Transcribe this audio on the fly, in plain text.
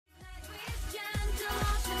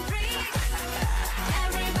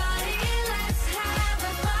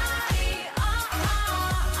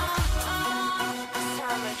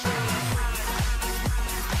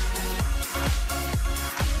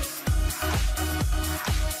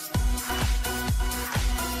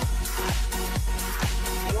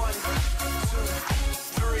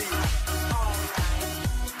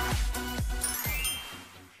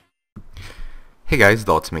Hey guys,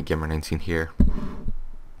 the Ultimate Gamer 19 here,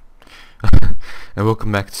 and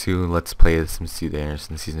welcome back to Let's Play The Sims 2 The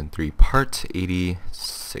Anderson Season 3, Part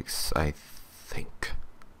 86, I think.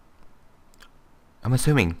 I'm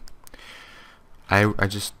assuming. I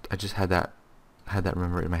just had that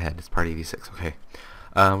remember in my head. It's Part 86, okay.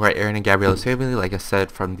 Right, Aaron and Gabriella's family. Like I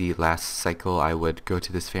said from the last cycle, I would go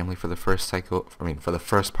to this family for the first cycle, for the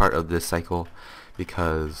first part of this cycle,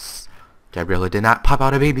 because Gabriella did not pop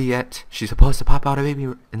out a baby yet. She's supposed to pop out a baby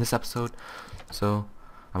in this episode, so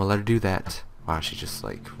I'm gonna let her do that. Wow, she just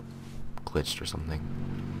like glitched or something.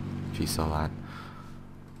 If you saw that.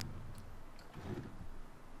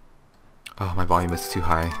 Oh, my volume is too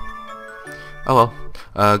high. Oh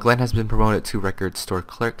well. Glenn has been promoted to record store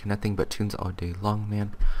clerk. Nothing but tunes all day long,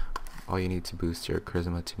 man. All you need to boost your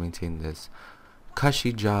charisma to maintain this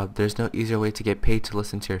cushy job. There's no easier way to get paid to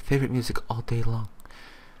listen to your favorite music all day long.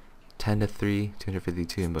 10 to 3,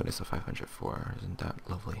 252, and bonus of 504. Isn't that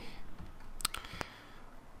lovely?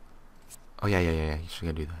 Oh yeah, you should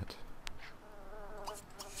go do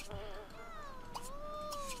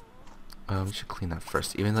that. We should clean that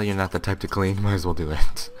first. Even though you're not the type to clean, might as well do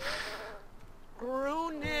it.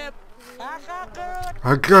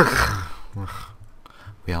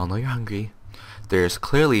 We all know you're hungry. There's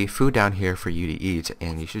clearly food down here for you to eat,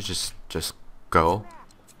 and you should just go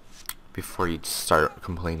before you start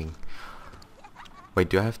complaining. Wait,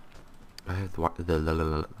 do I have the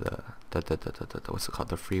what's it called?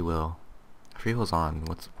 The free will. Free will's on.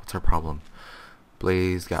 What's our problem?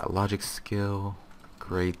 Blaze got logic skill.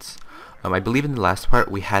 Great. I believe in the last part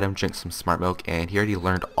we had him drink some smart milk, and he already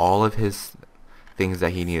learned all of his things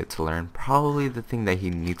that he needed to learn. Probably the thing that he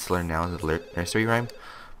needs to learn now is the nursery rhyme,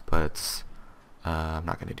 but I'm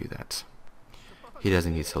not gonna do that. He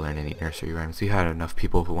doesn't need to learn any nursery rhymes. We had enough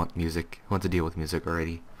people who want music, who want to deal with music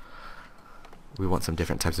already. We want some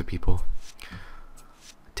different types of people.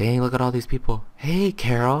 Dang, look at all these people. Hey,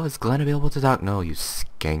 Carol, is Glenn available to talk? No, you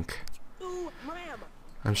skank.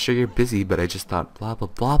 I'm sure you're busy, but I just thought blah blah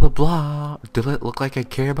blah blah blah. Do it look like I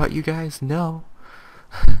care about you guys? No.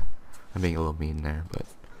 I'm being a little mean there, but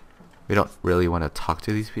we don't really want to talk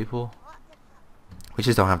to these people. We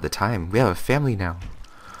just don't have the time. We have a family now.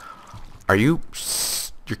 You're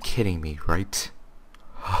kidding me, right?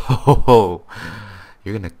 Oh,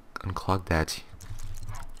 you're gonna unclog that.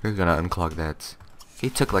 You're gonna unclog that. He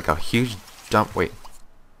took like a huge dump. Wait,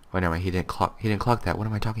 never mind. He didn't clog that. What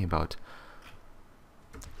am I talking about?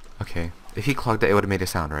 Okay, if he clogged it, it would have made a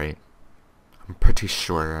sound, right? I'm pretty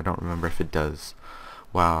sure. I don't remember if it does.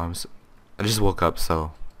 Wow, I just woke up,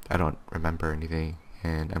 so I don't remember anything,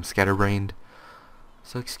 and I'm scatterbrained.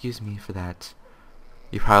 So excuse me for that.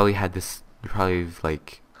 You probably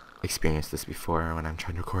like experienced this before when I'm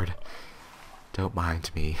trying to record. Don't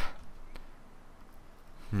mind me.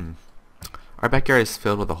 Our backyard is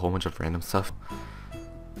filled with a whole bunch of random stuff.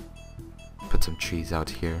 Put some trees out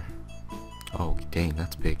here. Oh dang,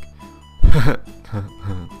 that's big.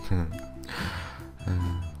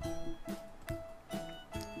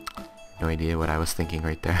 No idea what I was thinking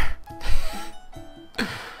right there.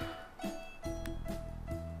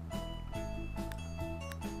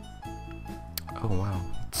 Oh wow,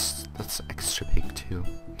 that's extra big too.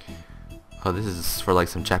 Oh, this is for like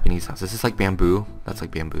some Japanese house. This is like bamboo. That's like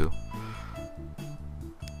bamboo.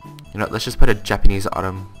 You know, let's just put a Japanese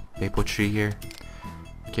autumn maple tree here.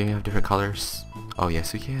 Can you have different colors? Oh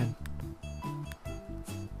yes, we can.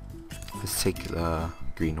 Let's take the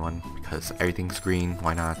green one because everything's green.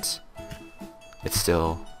 Why not? It's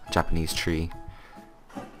still a Japanese tree.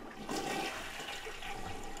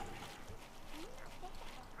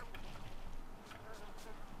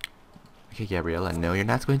 Okay, Gabriella, no, you're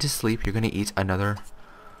not going to sleep. You're going to eat another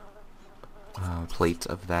plate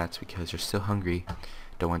of that because you're still hungry.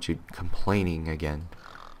 Don't want you complaining again.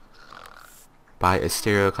 Buy a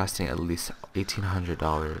stereo costing at least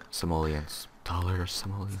 $1,800 simoleons.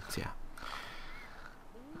 Simoleons, yeah.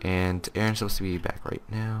 And Aaron's supposed to be back right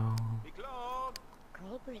now.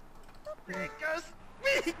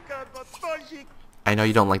 I know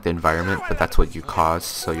you don't like the environment, but that's what you caused,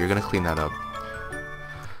 so you're gonna clean that up.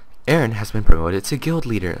 Aaron has been promoted to guild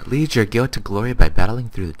leader. Lead your guild to glory by battling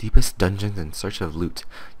through the deepest dungeons in search of loot.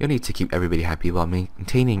 You'll need to keep everybody happy while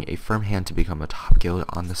maintaining a firm hand to become a top guild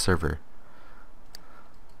on the server.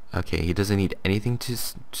 Okay, he doesn't need anything to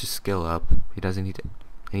skill up. He doesn't need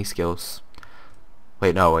any skills.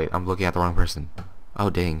 Wait, no, wait, I'm looking at the wrong person.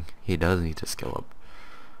 Oh dang, he does need to skill up.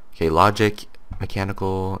 Okay, logic,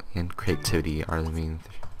 mechanical, and creativity are the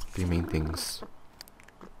three main things.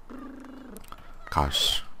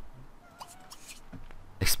 Gosh.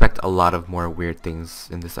 Expect a lot of more weird things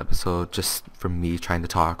in this episode just from me trying to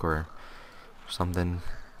talk or something.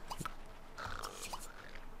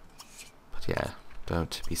 But yeah,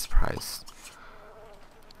 don't be surprised.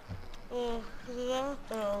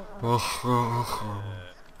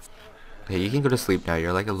 Okay, you can go to sleep now.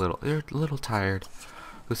 You're a little tired.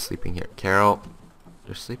 Who's sleeping here? Carol,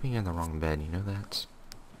 you're sleeping in the wrong bed. You know that?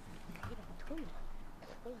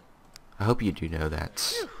 I hope you do know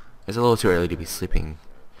that. It's a little too early to be sleeping.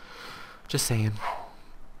 Just saying.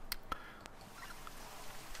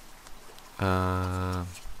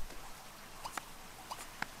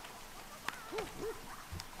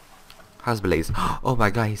 How's Blaze? Oh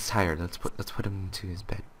my god, he's tired. Let's put him into his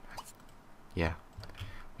bed. Yeah.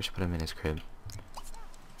 We should put him in his crib.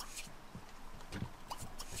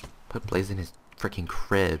 Put Blaze in his freaking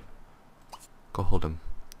crib. Go hold him.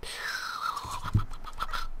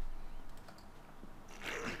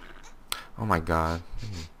 Oh my god.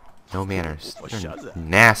 No manners. You're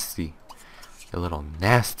nasty. You're a little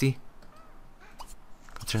nasty.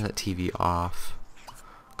 Go turn that TV off.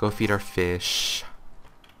 Go feed our fish.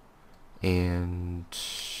 And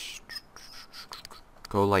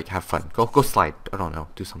go like have fun. Go slide. I don't know.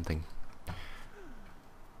 Do something.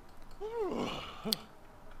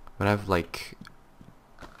 When I have like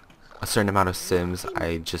a certain amount of Sims,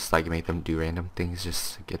 I just like make them do random things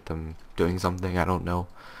just to get them doing something. I don't know.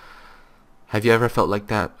 Have you ever felt like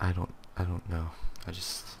that? I don't know.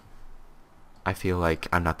 I feel like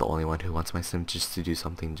I'm not the only one who wants my Sim just to do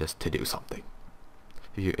something just to do something.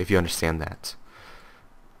 If you understand that.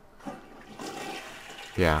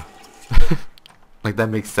 Yeah. Like that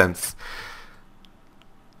makes sense.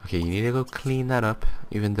 Okay, you need to go clean that up,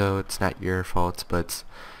 even though it's not your fault, but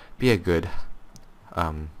be a good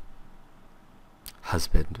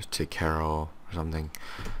husband to Carol or something.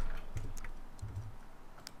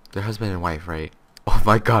 They're husband and wife, right? Oh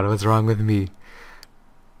my god, what's wrong with me?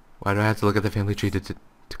 Why do I have to look at the family tree to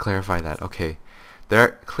clarify that? Okay.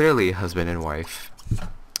 They're clearly husband and wife.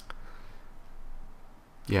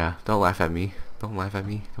 Yeah, don't laugh at me. Don't laugh at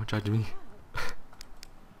me. Don't judge me.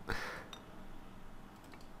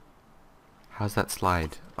 How's that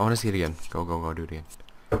slide? I want to see it again. Go, do it again.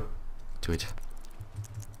 Do it.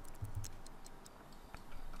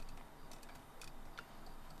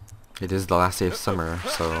 It is the last day of summer,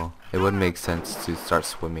 so it would make sense to start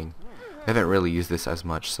swimming. I haven't really used this as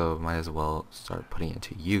much, so might as well start putting it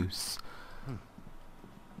to use.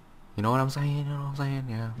 You know what I'm saying? You know what I'm saying?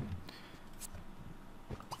 Yeah.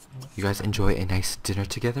 You guys enjoy a nice dinner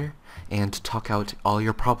together and talk out all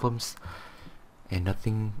your problems, and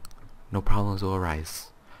no problems will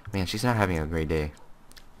arise. Man, she's not having a great day.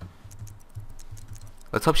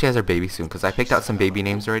 Let's hope she has her baby soon, because I picked out some baby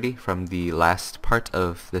names already from the last part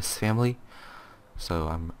of this family, so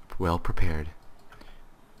I'm well prepared.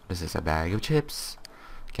 What is this, a bag of chips?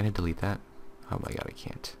 Can I delete that? Oh my god, I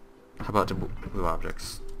can't. How about to move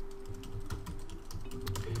objects?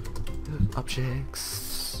 Move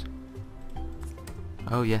objects.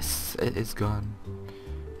 Oh yes, it is gone.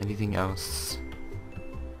 Anything else?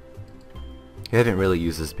 I haven't really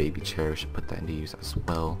used this baby chair. We should put that into use as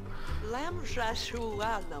well. A Let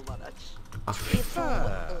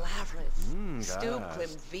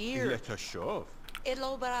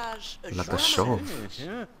us shove.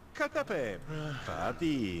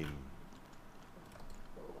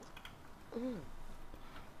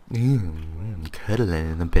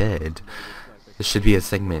 Cuddling in the bed. This should be a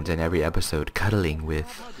segment in every episode, cuddling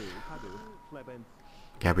with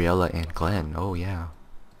Gabriella and Glenn. Oh yeah.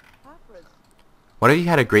 What if you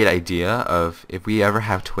had a great idea of if we ever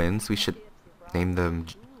have twins, we should name them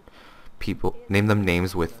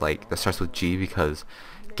names with like that starts with G, because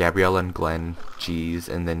Gabriella and Glenn G's,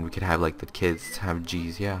 and then we could have like the kids have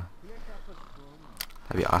G's. Yeah,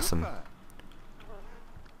 that'd be awesome.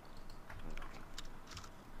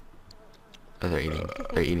 Oh,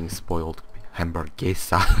 they're eating spoiled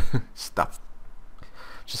hamburguesa. Stop.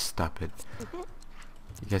 Just stop it.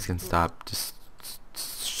 You guys can stop. Just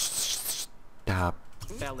stop.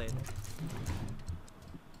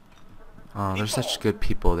 Oh, they're such good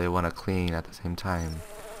people. They want to clean at the same time.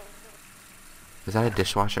 Is that a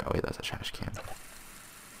dishwasher? Oh wait, that's a trash can.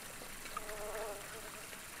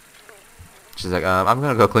 She's like, I'm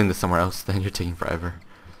gonna go clean this somewhere else. Then you're taking forever.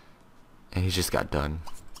 And he just got done.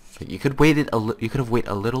 You could you could have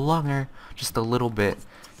waited a little longer, just a little bit,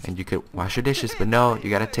 and you could wash your dishes. But no, you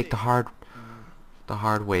gotta take the hard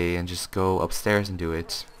way and just go upstairs and do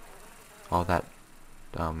it. All that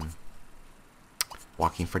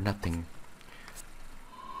walking for nothing.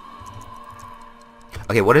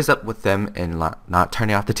 Okay, what is up with them and not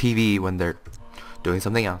turning off the TV when they're doing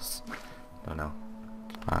something else? Don't know.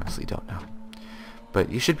 Honestly, don't know.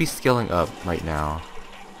 But you should be skilling up right now.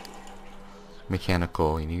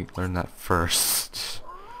 mechanical. You need to learn that first,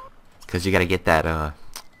 because you gotta get that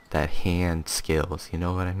that hand skills. You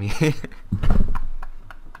know what I mean?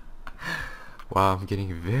 Wow, I'm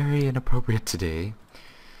getting very inappropriate today,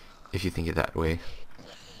 if you think it that way.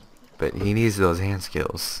 But he needs those hand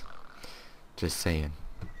skills. Just saying.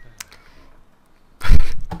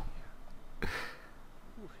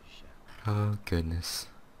 Oh goodness.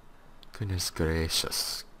 Goodness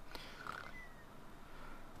gracious.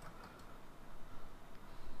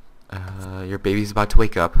 Your baby's about to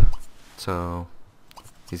wake up, so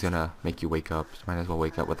he's gonna make you wake up. So might as well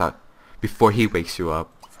wake up before he wakes you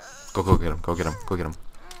up. Go get him, go get him, go get him.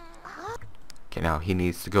 Okay, now he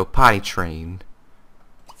needs to go potty train.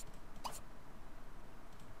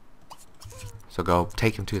 So go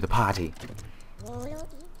take him to the potty.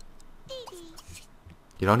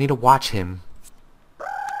 You don't need to watch him.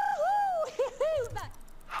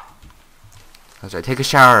 That's right, take a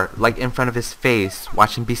shower, like in front of his face.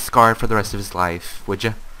 Watch him be scarred for the rest of his life, would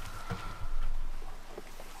ya?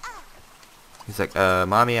 He's like,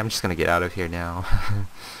 Mommy, I'm just gonna get out of here now.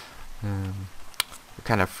 You're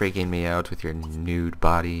kind of freaking me out with your nude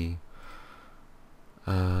body.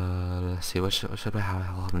 Let's see, what should I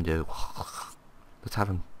have him do? Let's have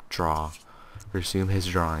him draw. Resume his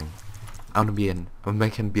drawing. I'm gonna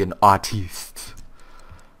make him be an artiste.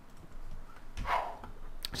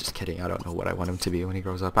 Just kidding, I don't know what I want him to be when he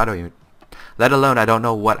grows up. Let alone I don't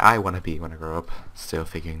know what I want to be when I grow up. Still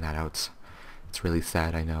figuring that out. It's really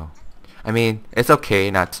sad, I know. I mean, it's okay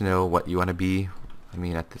not to know what you want to be. I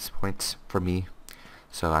mean, at this point, for me.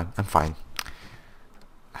 So I'm fine.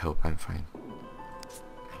 I hope I'm fine.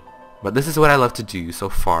 But this is what I love to do so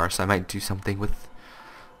far, so I might do something with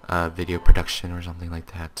video production or something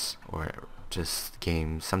like that. Or just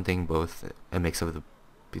games, something both, a mix of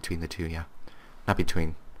between the two, yeah. Not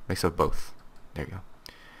between, mix of both. There you go.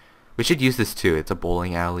 We should use this too, it's a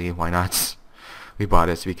bowling alley, why not? We bought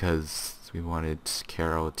it because we wanted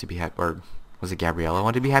Carol to be happy, or was it Gabriella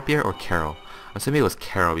wanted to be happier, or Carol? I'm assuming it was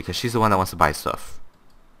Carol because she's the one that wants to buy stuff.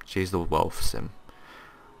 She's the wealth sim.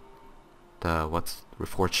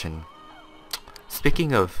 Fortune.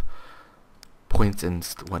 Speaking of points and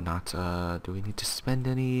whatnot, do we need to spend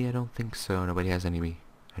any? I don't think so. Nobody has any.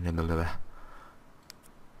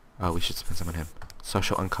 Oh, we should spend some on him.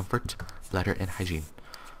 Social uncomfort, letter, and hygiene.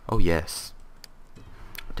 Oh yes,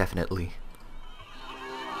 definitely.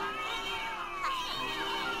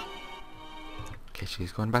 Okay,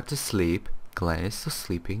 she's going back to sleep. Glenn is still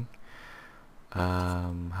sleeping.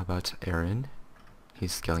 How about Aaron?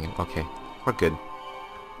 He's scaling him. Okay, we're good.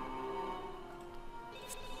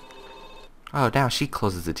 Oh, now she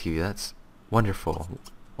closes the TV. That's wonderful.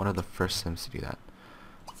 One of the first Sims to do that.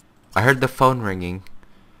 I heard the phone ringing.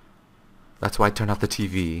 That's why I turned off the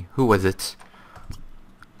TV. Who was it?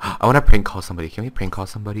 I want to prank call somebody. Can we prank call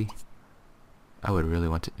somebody? I would really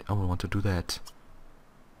want to. I would want to do that.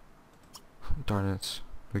 Darn it.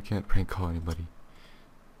 We can't prank call anybody.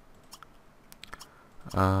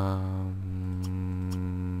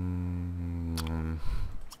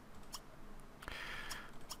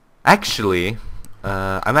 Actually,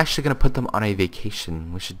 I'm actually gonna put them on a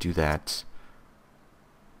vacation. We should do that.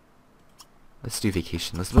 Let's do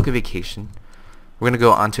vacation. Let's book a vacation. We're gonna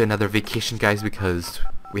go on to another vacation, guys, because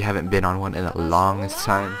we haven't been on one in the longest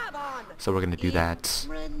time. So we're gonna do that.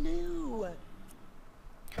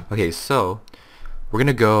 Okay, so we're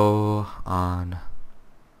gonna go on.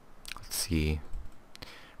 Let's see.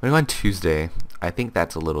 We're gonna go on Tuesday. I think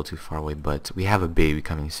that's a little too far away, but we have a baby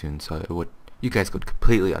coming soon, so it would. You guys could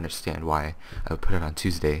completely understand why I would put it on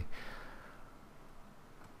Tuesday.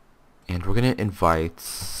 And we're gonna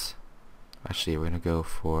invite. Actually, we're gonna go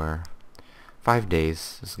for 5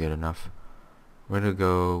 days. This is good enough. We're gonna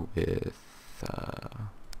go with.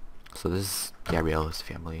 So this is Gabriella's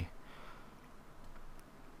family.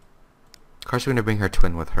 Of course, we're gonna bring her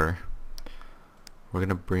twin with her. We're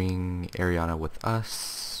gonna bring Ariana with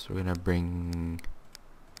us. We're gonna bring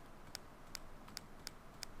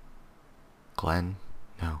Glenn.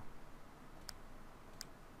 No.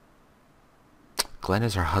 Glenn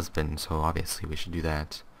is her husband, so obviously we should do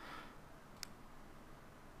that.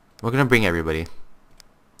 We're gonna bring everybody,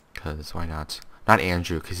 cause why not? Not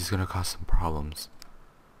Andrew, cause he's gonna cause some problems.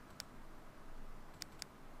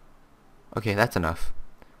 Okay, that's enough.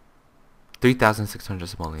 3,600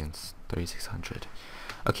 simoleons. 3,600.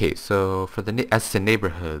 Okay, so for the as to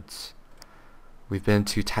neighborhoods, we've been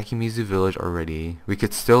to Takemizu Village already. We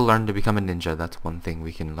could still learn to become a ninja. That's one thing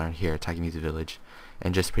we can learn here at Takemizu Village,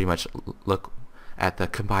 and just pretty much look at the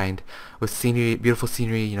combined with scenery, beautiful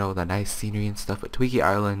scenery, you know, the nice scenery and stuff. But Twiki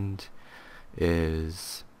Island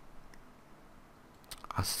is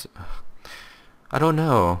I don't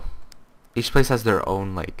know. Each place has their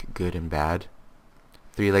own, like, good and bad.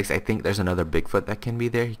 3 Lakes, I think there's another Bigfoot that can be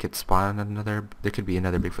there. He could spawn another... There could be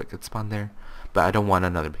another Bigfoot that could spawn there. But I don't want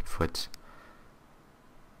another Bigfoot.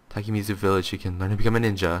 Takemizu Village, you can learn to become a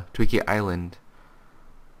ninja. Twiki Island.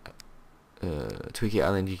 Twiki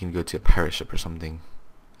Island, you can go to a pirate ship or something.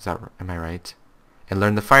 Am I right? And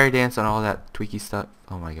learn the fire dance and all that Twiki stuff.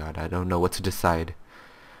 Oh my god, I don't know what to decide.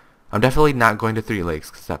 I'm definitely not going to 3 Lakes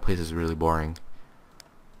because that place is really boring.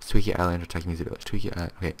 It's Twiki Island or Takemizu Village. Twiki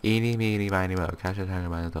Island. Okay. Eeny, meeny, miny, mo. Catch a tiger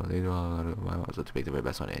by the toe. They do all my moms to pick the very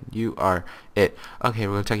best one, and you are it. Okay,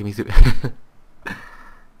 we're going to Takemizu.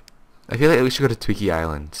 I feel like we should go to Twiki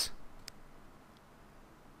Island.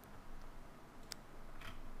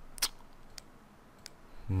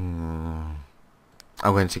 I'm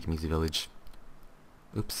going to Takemizu Village.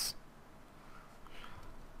 Oops.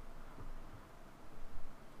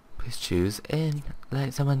 Please choose and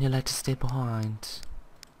let someone you like to stay behind.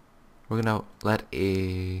 We're gonna let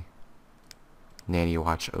a nanny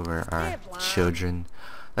watch over our children.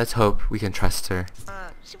 Let's hope we can trust her.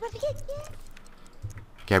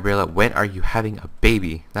 Gabriella, when are you having a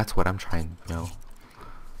baby? That's what I'm trying to know.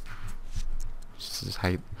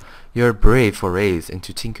 Your brave forays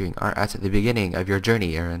into tinkering are at the beginning of your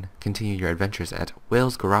journey, Aaron. Continue your adventures at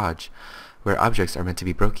Whale's Garage, where objects are meant to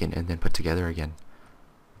be broken and then put together again.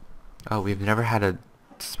 Oh, we've never had a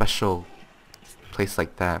special place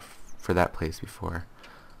like that for that place before.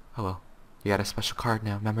 Oh well, you got a special card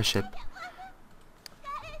now, membership.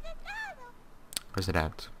 Where's it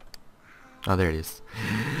at? Oh, there it is.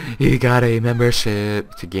 You got a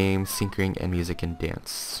membership to games, tinkering, and music and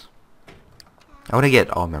dance. I want to get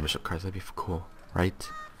all membership cards, that'd be cool, right?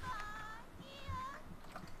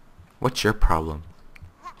 What's your problem?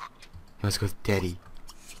 He wants to go with Daddy,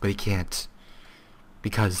 but he can't.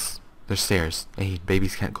 Because there's stairs, and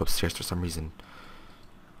babies can't go upstairs for some reason.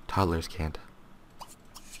 Toddlers can't.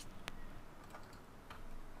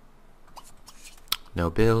 No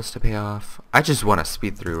bills to pay off. I just want to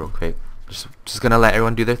speed through real quick. Just gonna let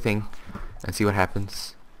everyone do their thing and see what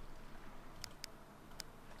happens.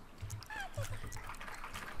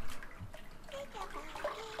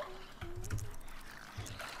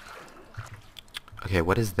 Okay,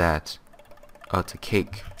 what is that? Oh, it's a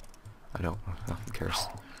cake. I don't know. Who cares?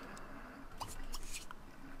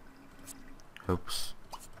 Oops.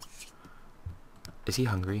 Is he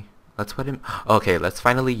hungry? Let's put him... Okay, let's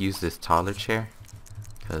finally use this toddler chair.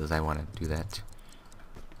 Because I want to do that.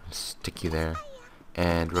 Stick you there.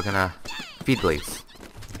 And we're gonna feed Blaze.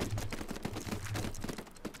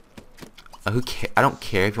 I don't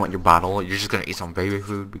care if you want your bottle. You're just gonna eat some baby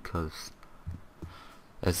food because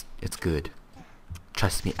it's good.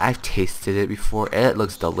 Trust me, I've tasted it before. It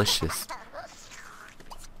looks delicious.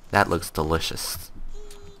 That looks delicious.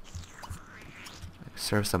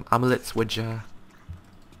 Serve some omelets, would ya?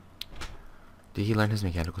 Did he learn his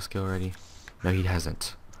mechanical skill already? No, he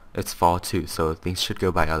hasn't. It's fall too, so things should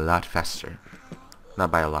go by a lot faster.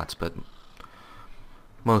 Not by a lot, but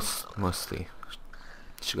mostly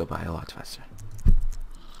should go by a lot faster.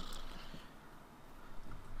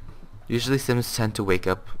 Usually Sims tend to wake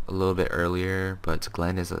up a little bit earlier, but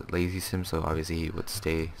Glenn is a lazy Sim, so obviously he would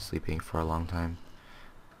stay sleeping for a long time.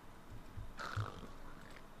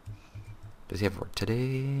 Does he have work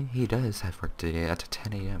today? He does have work today at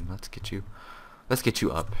 10 a.m. Let's get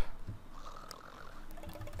you up.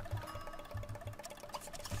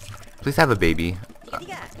 Please have a baby.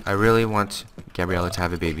 I really want Gabriella to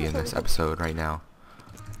have a baby in this episode right now.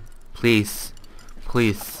 Please.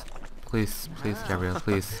 Please. Please, please, Gabriella,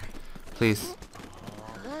 please. Please.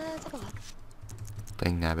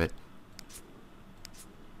 Dang nabbit.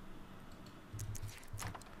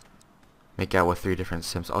 Make out with 3 different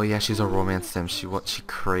Sims. Oh yeah, she's a romance Sim. She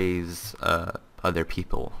craves other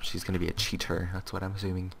people. She's gonna be a cheater. That's what I'm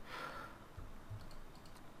assuming.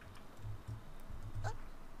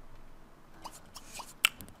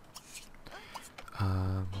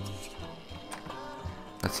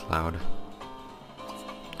 That's loud.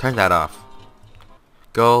 Turn that off.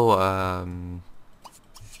 Go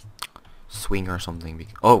swing or something.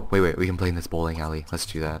 Oh wait, we can play in this bowling alley. Let's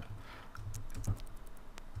do that.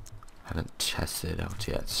 Haven't tested it out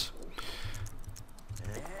yet.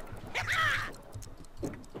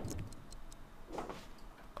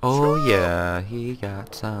 Oh yeah, he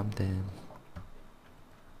got something.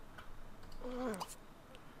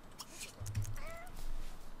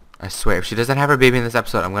 I swear, if she doesn't have her baby in this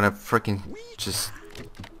episode, I'm gonna freaking just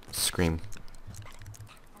scream.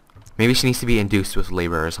 Maybe she needs to be induced with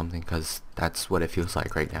labor or something, because that's what it feels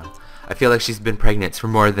like right now. I feel like she's been pregnant for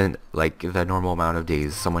more than, like, the normal amount of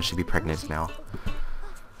days. Someone should be pregnant now.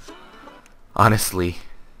 Honestly.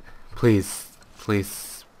 Please.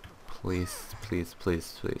 Please. Please. Please.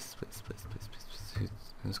 Please. Please. Please. Please. Please. Please.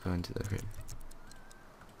 Who's going to the crib?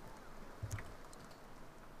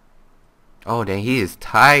 Oh, dang. He is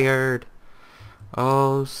tired.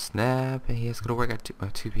 Oh, snap. And he has to go to work at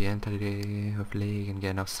 2 p.m. today. Hopefully he can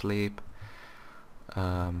get enough sleep.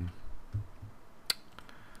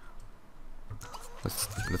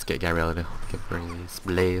 Let's get Gabriella to get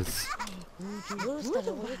Blaze.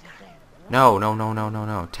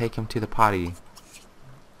 No. Take him to the potty.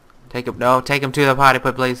 Take him to the potty.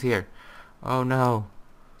 Put Blaze here. Oh no.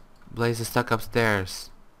 Blaze is stuck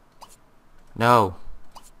upstairs. No.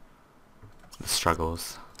 The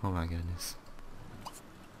struggles. Oh my goodness.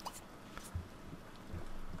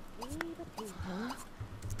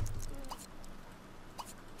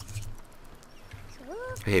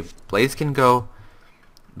 Okay, Blaze can go.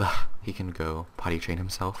 He can go potty train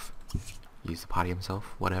himself. Use the potty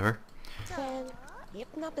himself. Whatever.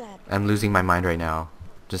 I'm losing my mind right now.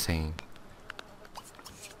 Just saying.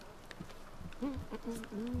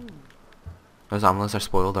 Those omelets are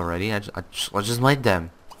spoiled already. Let's just make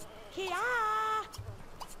them.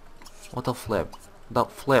 What the flip?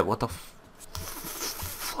 What the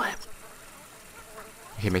flip?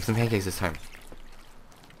 Okay, make some pancakes this time.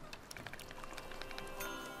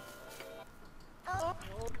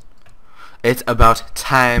 It's about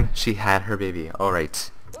time she had her baby. Alright.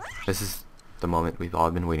 This is the moment we've all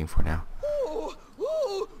been waiting for now.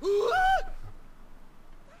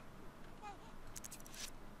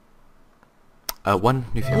 One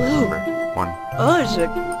new family member. One.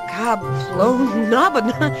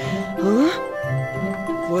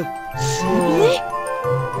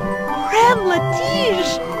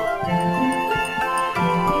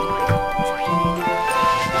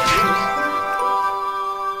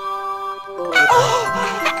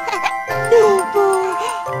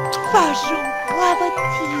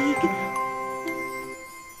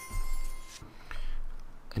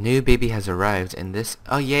 A new baby has arrived, and this...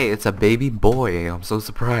 Oh yay, it's a baby boy. I'm so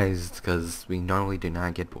surprised, because we normally do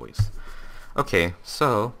not get boys. Okay,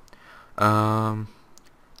 so...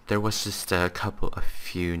 there was just a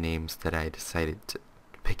few names that I decided to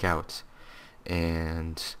pick out.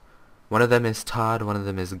 And... one of them is Todd, one of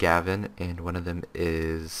them is Gavin, and one of them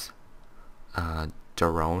is...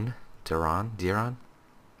 Deron.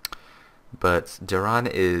 But Deron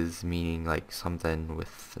is meaning like something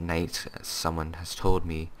with night, as someone has told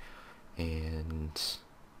me, and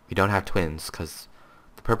we don't have twins, because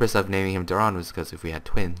the purpose of naming him Deron was because if we had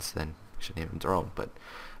twins, then we should name him Deron, but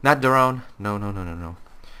not Deron. No.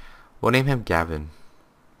 We'll name him Gavin.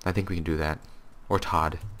 I think we can do that. Or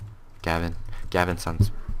Todd. Gavin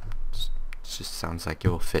just sounds like it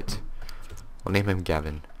will fit. We'll name him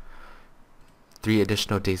Gavin. 3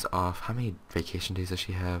 additional days off. How many vacation days does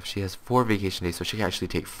she have? She has 4 vacation days, so she can actually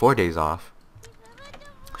take 4 days off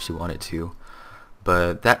if she wanted to.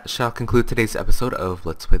 But that shall conclude today's episode of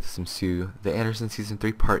Let's Play The Sims 2, The Anderson Season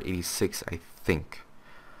 3, Part 86, I think.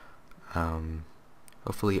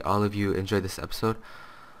 Hopefully all of you enjoyed this episode.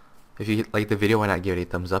 If you liked the video, why not give it a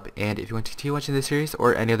thumbs up? And if you want to continue watching this series,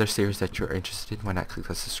 or any other series that you're interested in, why not click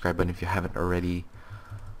the subscribe button if you haven't already.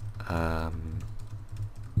 What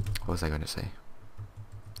was I going to say?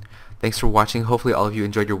 Thanks for watching. Hopefully all of you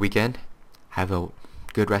enjoyed your weekend. Have a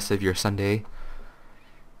good rest of your Sunday.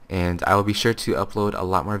 And I will be sure to upload a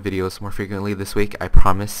lot more videos more frequently this week. I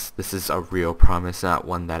promise. This is a real promise, not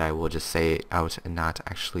one that I will just say out and not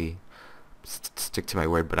actually stick to my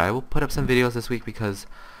word. But I will put up some videos this week because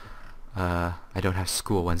I don't have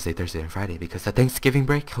school Wednesday, Thursday, and Friday because of Thanksgiving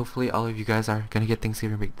break. Hopefully all of you guys are going to get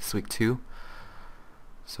Thanksgiving break this week too.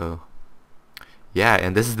 So, yeah,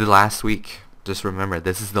 and this is the last week. Just remember,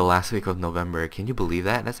 this is the last week of November. Can you believe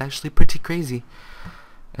that? That's actually pretty crazy.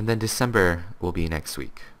 And then December will be next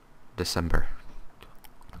week. December.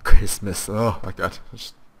 Christmas. Oh my god. I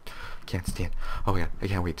just can't stand. Oh my god. I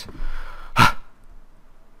can't wait.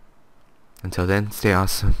 Until then, stay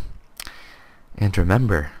awesome. And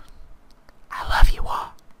remember, I love you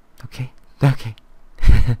all. Okay? Okay.